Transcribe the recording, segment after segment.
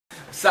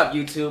What's up,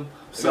 YouTube?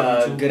 What's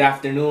up, YouTube? Good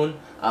afternoon.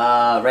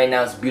 Right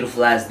now it's a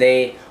beautiful ass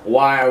day.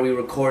 Why are we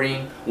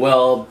recording?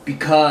 Well,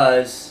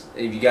 because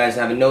if you guys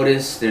haven't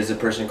noticed, there's a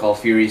person called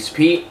Furious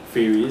Pete.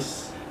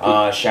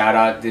 Shout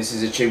out. This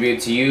is a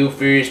tribute to you,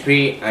 Furious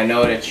Pete. I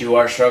know that you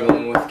are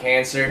struggling with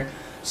cancer,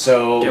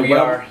 so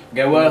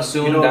get well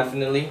soon.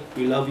 Definitely.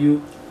 We love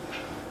you.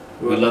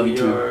 We love you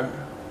too.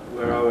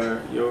 You're our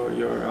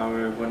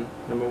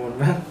number one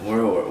fan.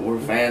 We're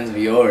fans of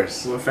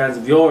yours. We're fans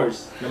of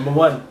yours. Number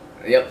one.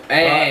 Yep.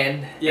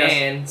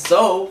 And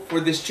so for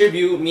this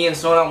tribute, me and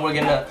Sonam we're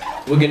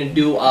gonna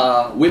do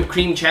a whipped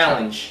cream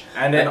challenge.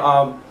 And then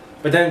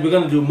but then we're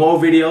gonna do more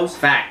videos.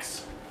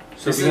 Facts.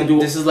 So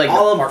this is like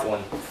all part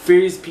one.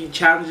 Furious Pete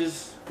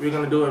challenges. We're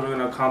gonna do it. We're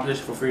gonna accomplish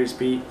for Furious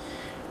Pete.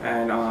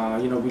 And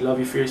you know, we love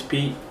you, Furious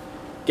Pete.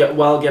 Get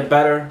well, get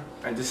better.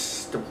 And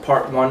this is the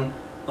part one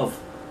of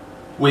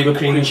Whipped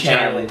cream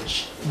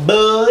challenge.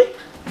 Boy.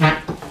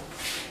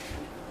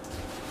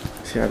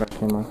 See how that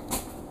came on.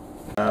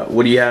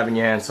 What do you have in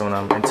your hand,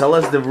 Sonam? And tell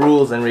us the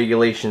rules and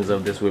regulations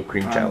of this whipped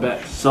cream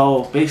challenge.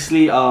 So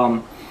basically,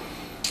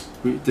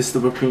 this is the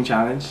whipped cream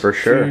challenge. For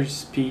sure.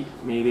 Furious Pete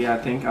made it, I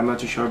think. I'm not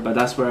too sure, but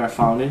that's where I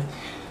found it.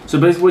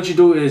 So basically, what you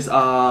do is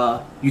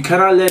you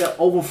cannot let it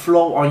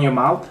overflow on your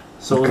mouth.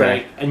 So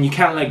okay. and you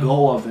can't let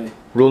go of it.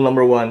 Rule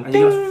number one. And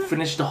you gotta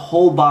finish the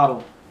whole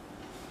bottle.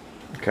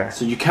 Okay.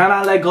 So you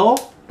cannot let go,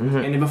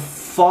 and if it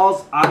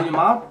falls out of your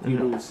mouth, you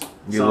lose.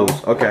 You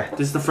lose. Okay.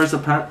 This is the first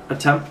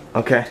attempt.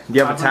 Okay. Do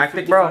you have a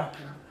tactic, bro?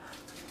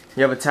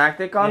 You have a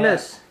tactic on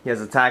this? He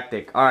has a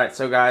tactic. Alright,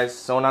 so guys,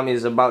 Sonam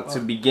is about to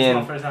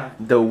begin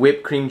the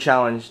whipped cream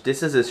challenge.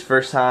 This is his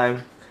first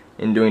time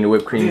in doing the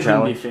whipped cream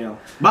challenge. Fail.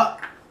 But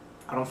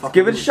I don't fucking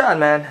give it a shot,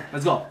 man.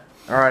 Let's go.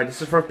 Alright,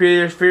 this is for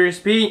Furious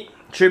Pete.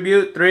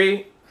 Tribute.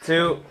 3,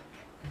 2,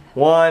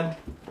 1.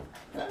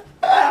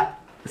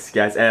 This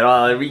guy's at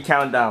all.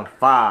 Recount down.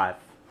 5,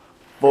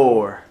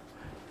 4,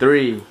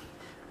 3,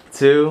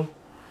 2,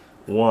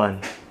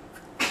 1.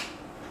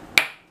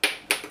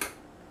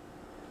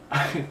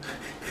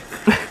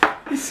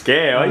 He's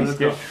scared. Why are you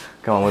scared?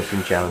 Come on, whipped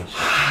cream challenge.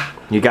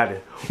 You got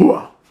it.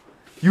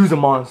 Use a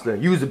monster.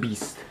 Use a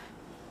beast.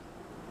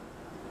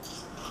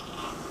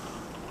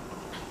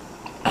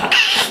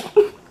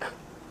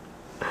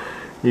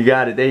 You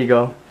got it. There you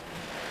go.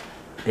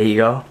 There you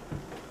go.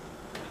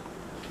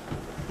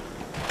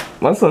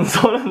 My son's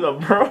on the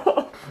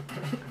bro.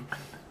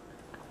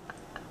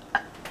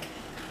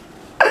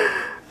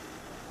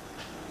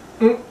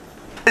 There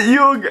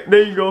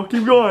you go.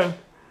 Keep going.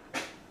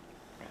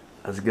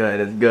 That's good.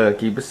 That's good.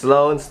 Keep it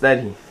slow and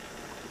steady.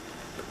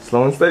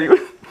 Slow and steady.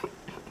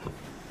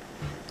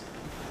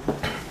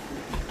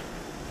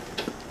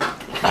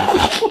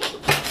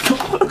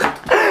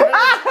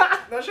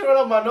 That shit went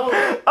up my nose.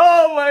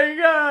 Oh my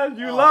god,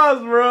 you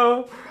lost,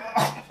 bro.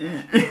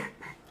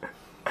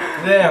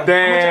 Damn.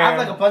 Damn. I have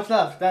like a punch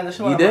left. Damn, that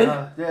shit went You up did? my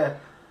nose. Yeah.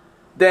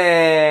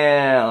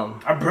 Damn.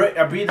 I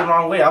breathed the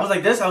wrong way. I was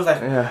like this. I was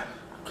like. Yeah.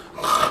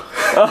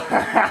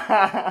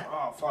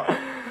 Oh fuck.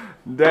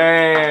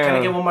 Damn. Can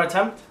I get one more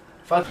attempt?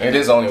 Fuck. It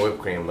is only whipped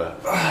cream,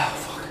 but.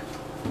 Fuck.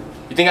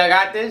 You think I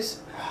got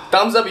this?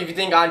 Thumbs up if you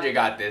think Andre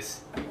got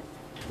this.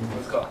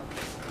 Let's go.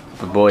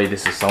 But boy,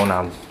 this is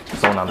Sonam's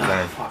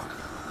turn. Fuck.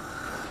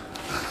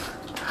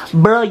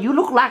 Bro, you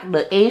look like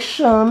the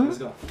Asian. Let's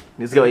go.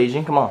 Let's go,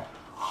 Asian. Come on.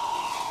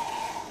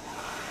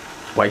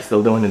 Why you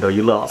still doing it though?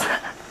 You lost.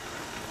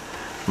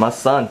 My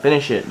son,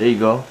 finish it. There you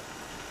go.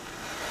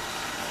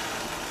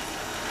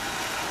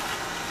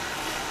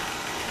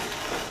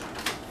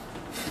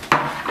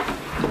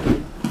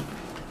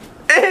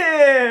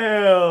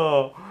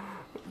 Ew!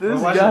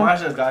 This guy.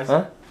 Watch this, guys.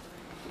 Huh?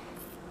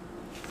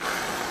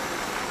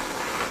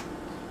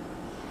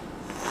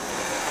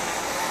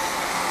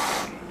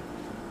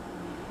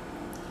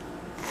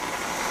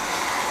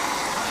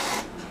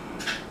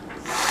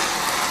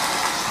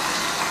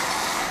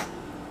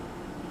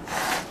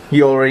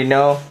 You already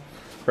know.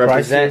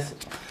 Represent.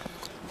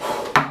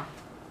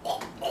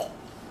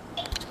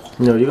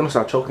 Yo, you're gonna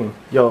start choking.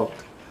 Yo,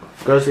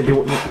 girls, if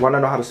you wanna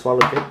know how to swallow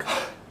dick.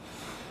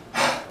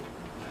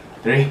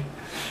 3.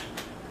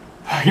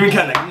 Give me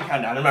countdown. Give me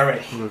countdown. I'm not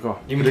ready. Here we go.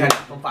 Give me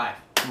countdown from 5.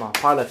 Come on,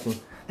 powerlifting.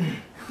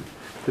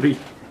 3,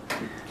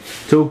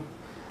 2,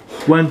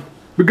 1,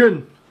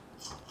 begin.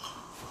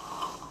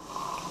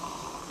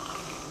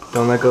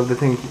 Don't let go of the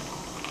thing.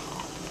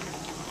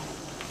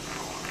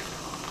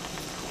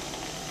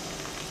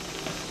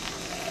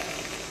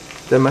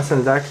 Then my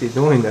son's actually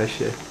doing that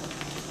shit.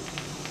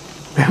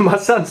 My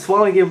son's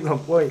swallowing it some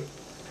point.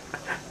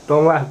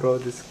 Don't laugh, bro.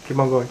 Just keep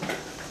on going.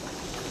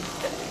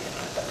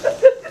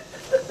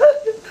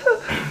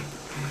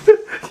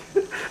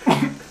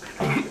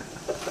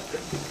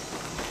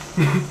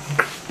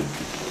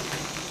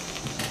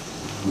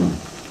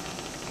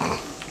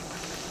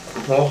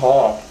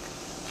 Oh,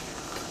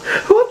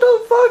 What the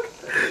fuck?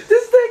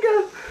 This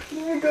nigga.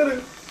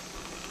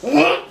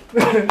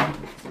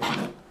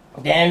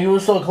 Damn, you were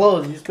so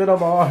close. You spit on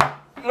my arm.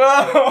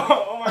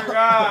 oh my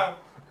god.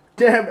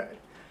 Damn,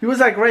 he was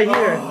like right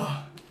here.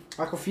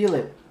 I could feel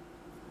it.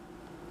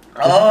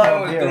 Oh, I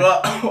want to throw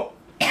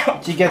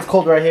up. She gets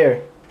cold right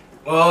here.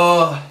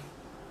 Oh.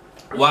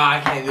 Wow, I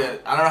can't do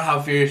it. I don't know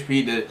how Furious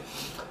Pete did it.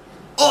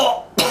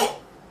 Oh.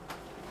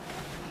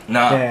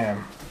 Nah.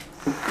 Damn.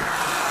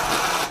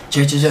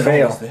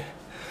 Fail.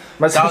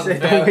 My sister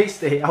said, don't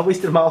waste it. I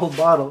wasted my whole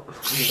bottle.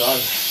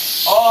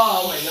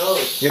 Oh, my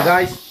nose. You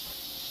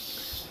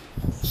guys,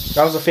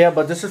 that was a fail,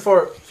 but this is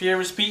for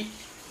Furious Pete.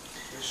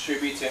 This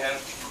tribute to him.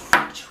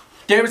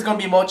 There is gonna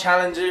be more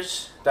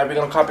challenges that we're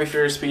gonna copy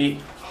Furious Pete.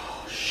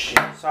 Oh shit.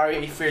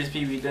 Sorry, Furious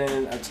Pete, we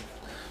didn't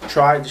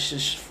try. This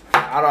is,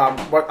 I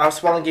don't know. Our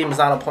spelling game is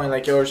not on point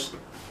like yours.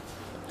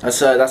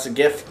 That's a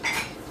gift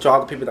to all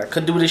the people that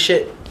could do this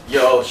shit.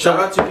 Yo, shout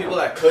out to people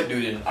that could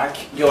do this. I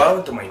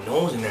went through my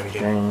nose and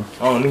everything. Dang.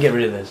 Oh, let me get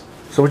rid of this.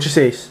 So what you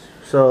say?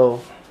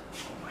 So.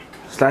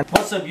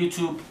 What's up,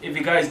 YouTube? If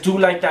you guys do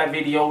like that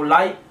video,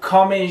 like,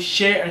 comment,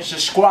 share, and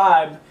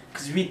subscribe,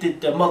 because we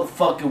did the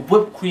motherfucking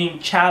whipped cream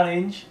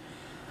challenge.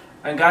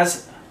 And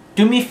guys,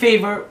 do me a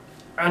favor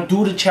and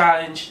do the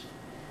challenge.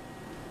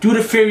 Do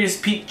the Furious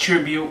Pete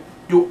tribute.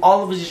 Do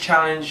all of his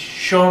challenge.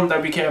 Show him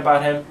that we care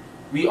about him.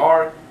 We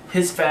are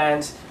his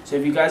fans. So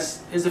if you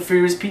guys is a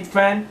Furious Pete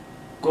fan,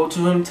 go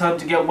to him, tell him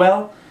to get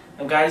well.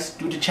 And guys,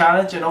 do the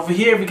challenge. And over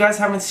here, if you guys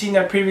haven't seen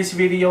that previous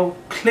video,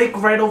 click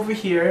right over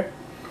here.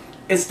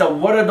 It's the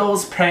What Are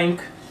Those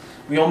prank.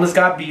 We almost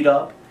got beat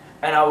up.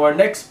 And our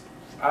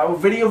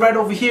video right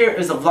over here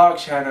is a vlog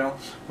channel,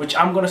 which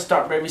I'm gonna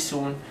start very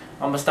soon.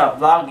 I'm gonna start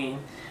vlogging.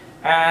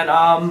 And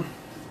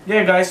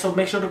yeah guys, so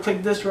make sure to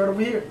click this right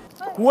over here.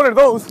 What are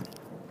those?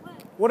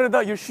 What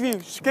are your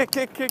shoes?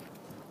 Kick.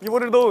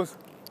 What are those?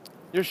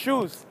 Your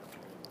shoes.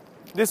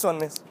 This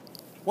one is.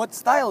 What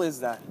style is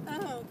that?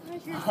 Oh, gosh,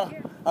 you're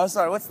scared. I'm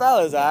sorry, what style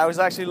is that? I was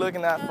actually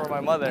looking at for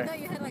my mother. I thought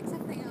you had like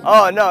something else.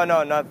 Oh,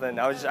 no, nothing.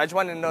 I just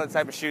wanted to know the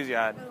type of shoes you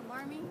had. Oh,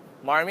 Marmy?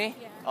 Marmy?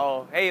 Yeah.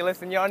 Oh, hey,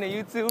 listen, you're on the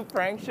YouTube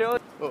prank show?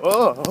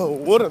 Oh,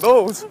 what are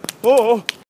those? Oh.